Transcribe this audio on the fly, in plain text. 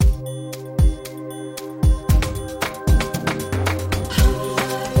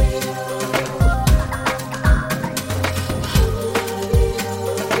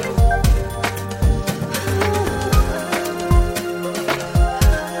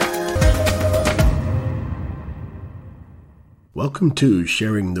Welcome to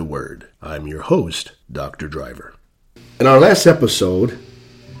Sharing the Word. I'm your host, Dr. Driver. In our last episode,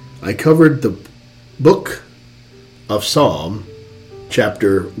 I covered the book of Psalm,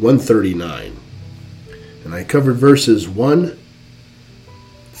 chapter 139. And I covered verses 1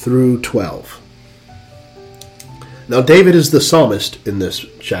 through 12. Now, David is the psalmist in this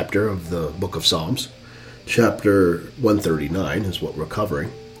chapter of the book of Psalms. Chapter 139 is what we're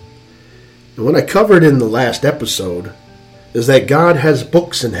covering. And what I covered in the last episode is that God has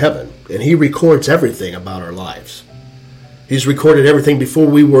books in heaven, and He records everything about our lives. He's recorded everything before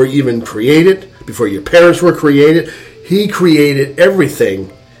we were even created, before your parents were created. He created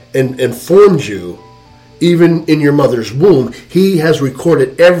everything and formed you, even in your mother's womb. He has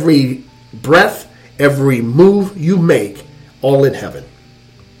recorded every breath, every move you make, all in heaven.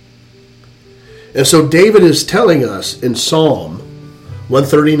 And so David is telling us in Psalm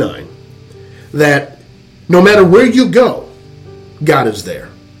 139 that no matter where you go, God is there.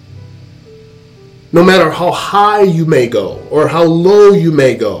 No matter how high you may go or how low you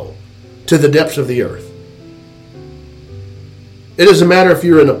may go to the depths of the earth. It doesn't matter if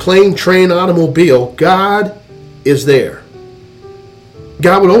you're in a plane, train, automobile, God is there.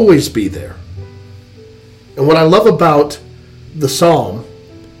 God will always be there. And what I love about the Psalm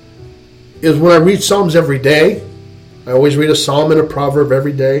is when I read Psalms every day, I always read a Psalm and a proverb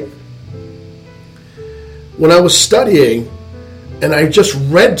every day. When I was studying, and I just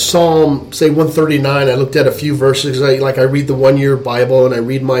read Psalm, say 139. I looked at a few verses. I read the one-year Bible, and I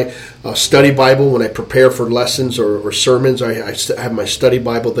read my study Bible when I prepare for lessons or sermons. I have my study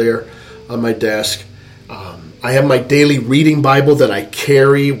Bible there on my desk. I have my daily reading Bible that I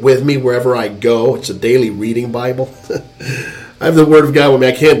carry with me wherever I go. It's a daily reading Bible. I have the Word of God with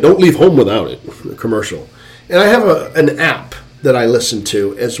me. Don't leave home without it. A commercial. And I have an app that I listen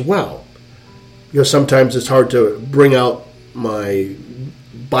to as well. Because sometimes it's hard to bring out my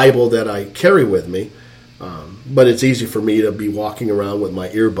Bible that I carry with me, but it's easy for me to be walking around with my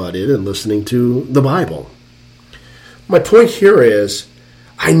earbud in and listening to the Bible. My point here is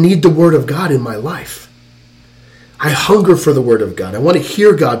I need the Word of God in my life. I hunger for the Word of God. I want to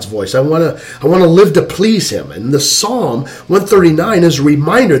hear God's voice. I want to live to please Him. And the Psalm 139 is a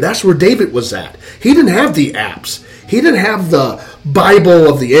reminder that's where David was at. He didn't have the apps. He didn't have the Bible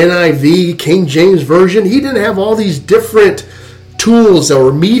of the NIV, King James Version. He didn't have all these different tools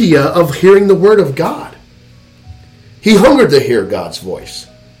or media of hearing the Word of God. He hungered to hear God's voice.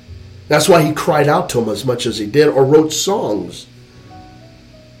 That's why he cried out to Him as much as he did, or wrote songs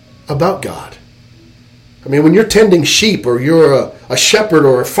about God. I mean, when you're tending sheep, or you're a shepherd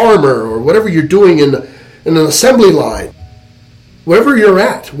or a farmer, or whatever you're doing in an assembly line, wherever you're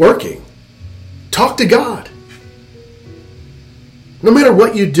at working, talk to God. No matter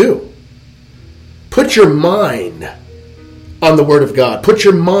what you do, put your mind on the Word of God. Put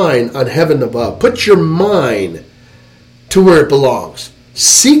your mind on heaven above. Put your mind to where it belongs.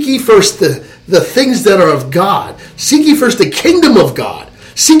 Seek ye first the things that are of God. Seek ye first the kingdom of God.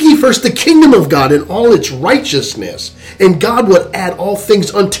 Seek ye first the kingdom of God and all its righteousness, and God will add all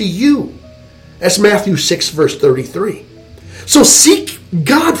things unto you. That's Matthew 6, verse 33. So seek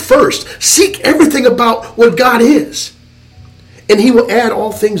God first. Seek everything about what God is, and He will add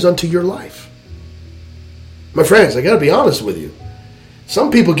all things unto your life. My friends, I got to be honest with you.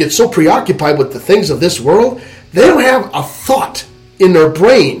 Some people get so preoccupied with the things of this world, they don't have a thought in their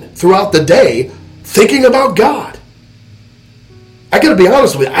brain throughout the day thinking about God. I got to be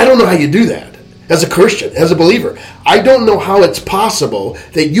honest with you. I don't know how you do that as a Christian, as a believer. I don't know how it's possible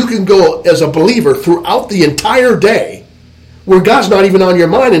that you can go as a believer throughout the entire day where God's not even on your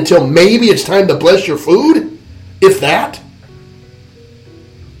mind until maybe it's time to bless your food, if that.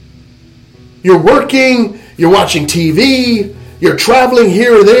 You're working, you're watching TV, you're traveling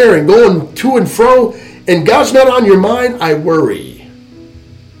here or there and going to and fro, and God's not on your mind. I worry.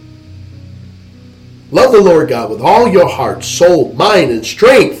 Love the Lord God with all your heart, soul, mind, and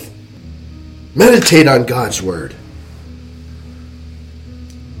strength. Meditate on God's Word.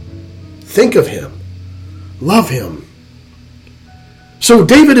 Think of Him. Love Him. So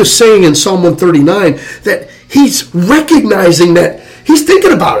David is saying in Psalm 139 that he's recognizing that he's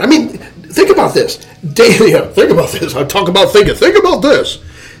thinking about it. I mean, think about this. Think about this. I talk about thinking. Think about this.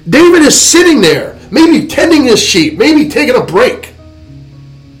 David is sitting there, maybe tending his sheep, maybe taking a break.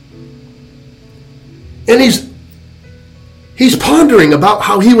 And he's pondering about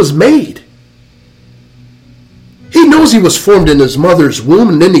how he was made. He knows he was formed in his mother's womb,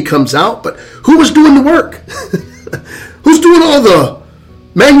 and then he comes out, but who was doing the work? Who's doing all the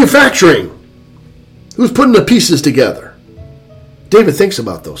manufacturing? Who's putting the pieces together? David thinks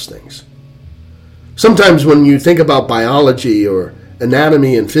about those things. Sometimes when you think about biology or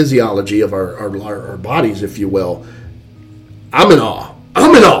anatomy and physiology of our bodies, if you will, I'm in awe.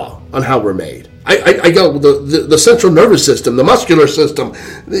 I'm in awe on how we're made. I go the central nervous system, the muscular system,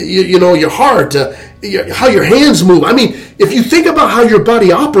 your heart, how your hands move. I mean, if you think about how your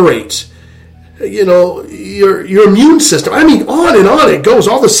body operates, your immune system. I mean, on and on it goes.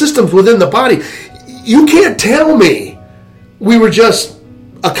 All the systems within the body. You can't tell me we were just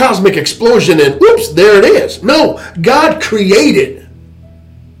a cosmic explosion and whoops, there it is. No, God created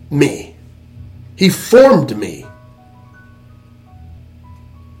me. He formed me.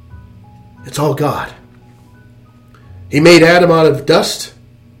 It's all God. He made Adam out of dust,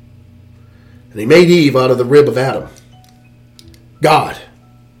 and he made Eve out of the rib of Adam. God.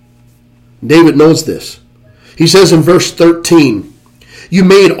 David knows this. He says in verse 13, "You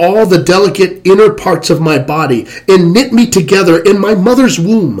made all the delicate inner parts of my body and knit me together in my mother's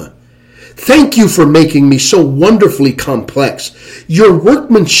womb. Thank you for making me so wonderfully complex. Your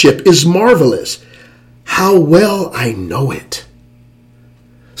workmanship is marvelous. How well I know it."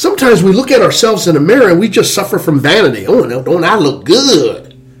 Sometimes we look at ourselves in a mirror and we just suffer from vanity. Oh, no, don't I look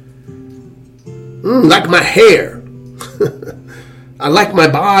good? Like my hair. I like my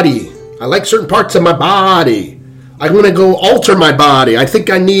body. I like certain parts of my body. I want to go alter my body. I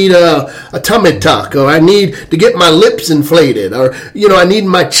think I need a tummy tuck, or I need to get my lips inflated, or, I need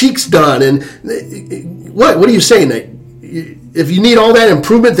my cheeks done. And what are you saying? That if you need all that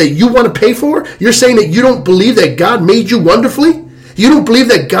improvement that you want to pay for, you're saying that you don't believe that God made you wonderfully? You don't believe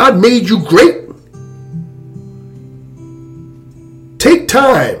that God made you great? Take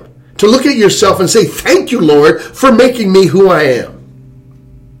time to look at yourself and say, thank you, Lord, for making me who I am.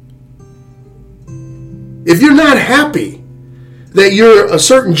 If you're not happy that you're a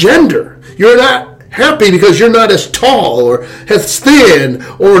certain gender, you're not happy because you're not as tall or as thin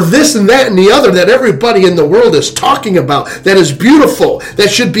or this and that and the other that everybody in the world is talking about, that is beautiful, that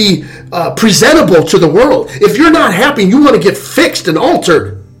should be presentable to the world. If you're not happy and you want to get fixed and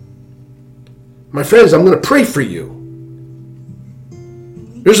altered, my friends, I'm going to pray for you.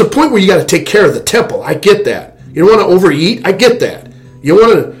 There's a point where you got to take care of the temple. I get that. You don't want to overeat. I get that. You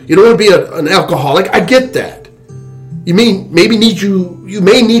don't want to be an alcoholic. I get that. You may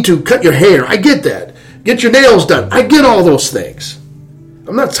need to cut your hair. I get that. Get your nails done. I get all those things.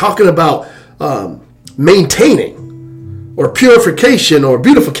 I'm not talking about maintaining or purification or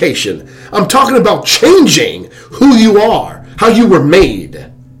beautification. I'm talking about changing who you are, how you were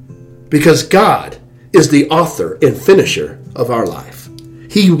made. Because God is the author and finisher of our life.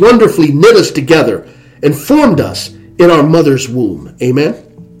 He wonderfully knit us together and formed us in our mother's womb. Amen?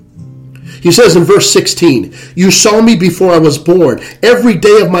 He says in verse 16, "You saw me before I was born. Every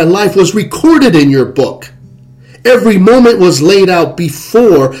day of my life was recorded in your book. Every moment was laid out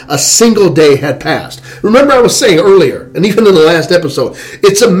before a single day had passed." Remember, I was saying earlier, and even in the last episode,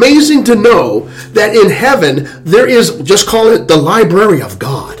 it's amazing to know that in heaven there is, just call it the library of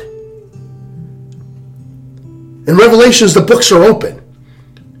God. In Revelations, the books are open.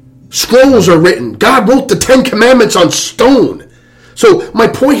 Scrolls are written. God wrote the 10 Commandments on stone. So my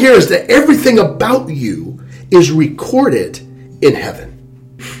point here is that everything about you is recorded in heaven.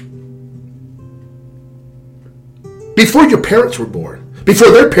 Before your parents were born,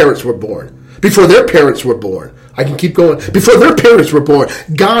 before their parents were born, before their parents were born, I can keep going. Before their parents were born,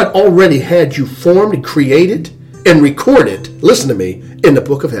 God already had you formed and created and recorded, listen to me, in the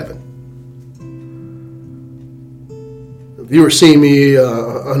book of heaven. If you were seeing me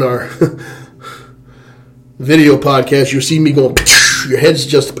on our video podcast, you see me going, your head's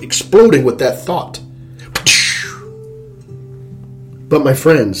just exploding with that thought. But my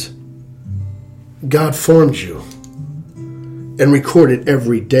friends, God formed you and recorded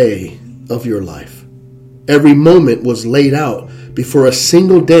every day of your life. Every moment was laid out before a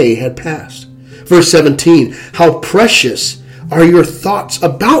single day had passed. Verse 17, "How precious are your thoughts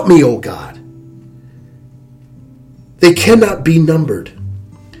about me, O God. They cannot be numbered."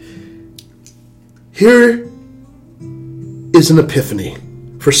 Here is an epiphany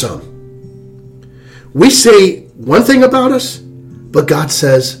for some. We say one thing about us, but God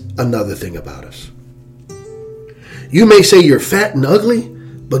says another thing about us. You may say you're fat and ugly,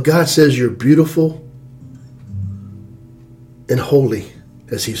 but God says you're beautiful and holy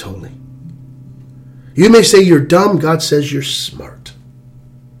as He's holy. You may say you're dumb, God says you're smart.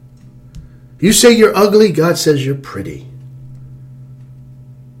 You say you're ugly, God says you're pretty.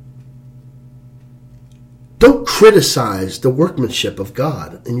 Don't criticize the workmanship of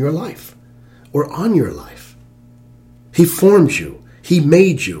God in your life or on your life. He formed you. He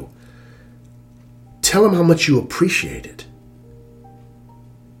made you. Tell Him how much you appreciate it.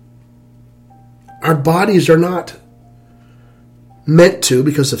 Our bodies are not meant to,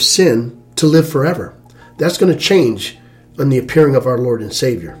 because of sin, to live forever. That's going to change on the appearing of our Lord and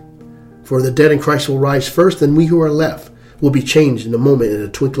Savior. For the dead in Christ will rise first, and we who are left will be changed in a moment, in a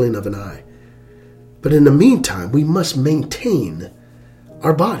twinkling of an eye. But in the meantime, we must maintain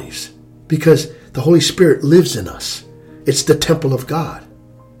our bodies, because the Holy Spirit lives in us. It's the temple of God.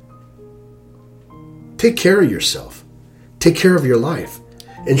 Take care of yourself. Take care of your life,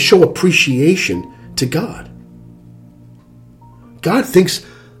 and show appreciation to God. God thinks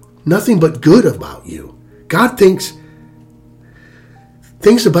nothing but good about you. God thinks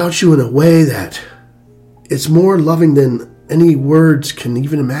about you in a way that it's more loving than any words can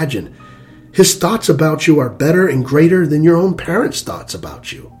even imagine. His thoughts about you are better and greater than your own parents' thoughts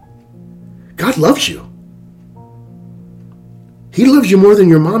about you. God loves you. He loves you more than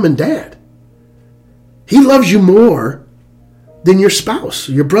your mom and dad. He loves you more than your spouse,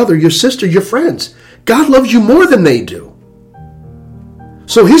 your brother, your sister, your friends. God loves you more than they do.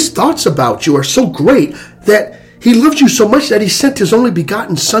 So his thoughts about you are so great that he loves you so much that he sent his only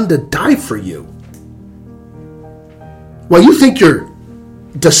begotten Son to die for you. While you think you're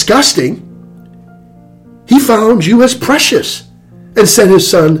disgusting, he found you as precious and sent his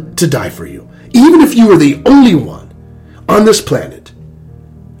Son to die for you. Even if you were the only one on this planet,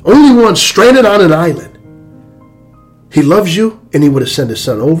 only one stranded on an island, he loves you, and he would have sent his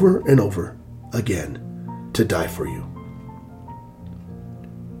Son over and over again to die for you.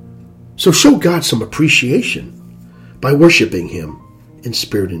 So show God some appreciation by worshiping him in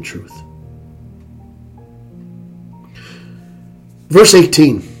spirit and truth. Verse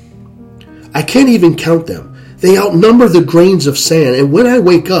 18, I can't even count them. They outnumber the grains of sand, and when I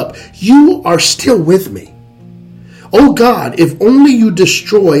wake up, you are still with me. Oh God, if only you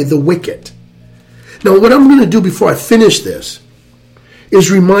destroy the wicked. Now, what I'm going to do before I finish this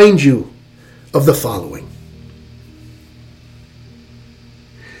is remind you of the following.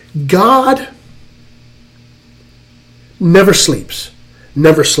 God never sleeps,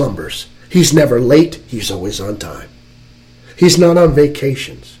 never slumbers. He's never late. He's always on time. He's not on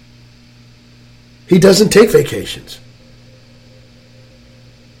vacations. He doesn't take vacations.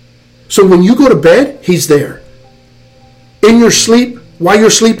 So when you go to bed, he's there. In your sleep, while you're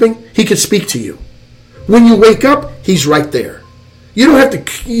sleeping, he can speak to you. When you wake up, he's right there. You don't have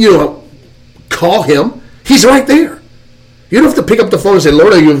to, call him. He's right there. You don't have to pick up the phone and say,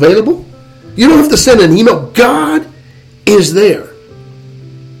 Lord, are you available? You don't have to send an email. God is there.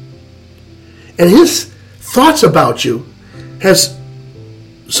 And his thoughts about you, as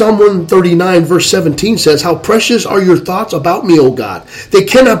Psalm 139 verse 17 says, how precious are your thoughts about me, O God. They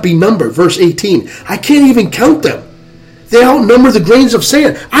cannot be numbered. Verse 18, I can't even count them. They outnumber the grains of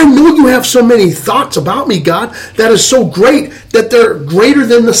sand. I know you have so many thoughts about me, God, that is so great that they're greater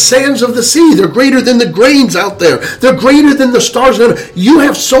than the sands of the sea. They're greater than the grains out there. They're greater than the stars. You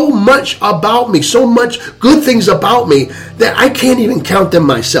have so much about me, so much good things about me that I can't even count them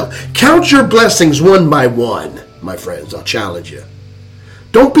myself. Count your blessings one by one, my friends. I'll challenge you.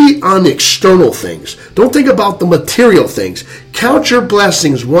 Don't be on external things. Don't think about the material things. Count your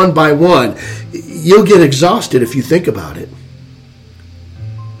blessings one by one. You'll get exhausted if you think about it.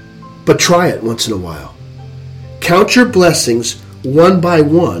 But try it once in a while. Count your blessings one by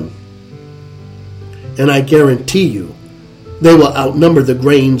one, and I guarantee you they will outnumber the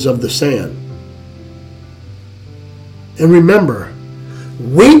grains of the sand. And remember,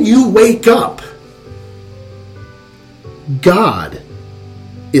 when you wake up, God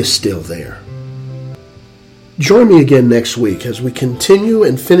is still there. Join me again next week as we continue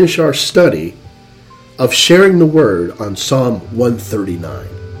and finish our study of sharing the word on Psalm 139.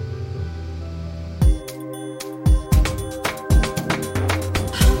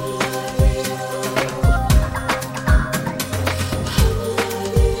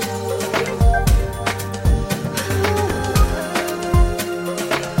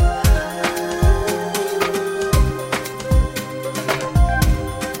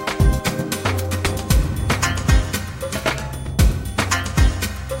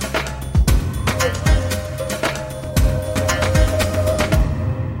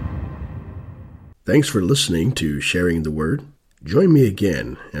 Thanks for listening to Sharing the Word. Join me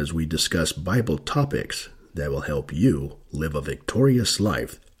again as we discuss Bible topics that will help you live a victorious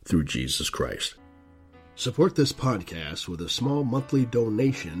life through Jesus Christ. Support this podcast with a small monthly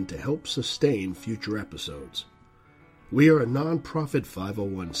donation to help sustain future episodes. We are a non-profit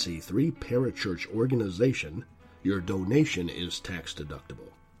 501c3 parachurch organization. Your donation is tax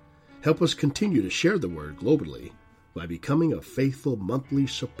deductible. Help us continue to share the word globally by becoming a faithful monthly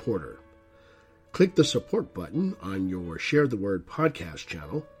supporter. Click the support button on your Share the Word podcast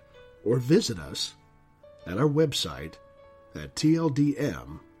channel or visit us at our website at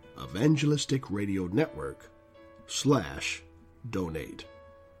TLDM Evangelistic Radio Network /donate.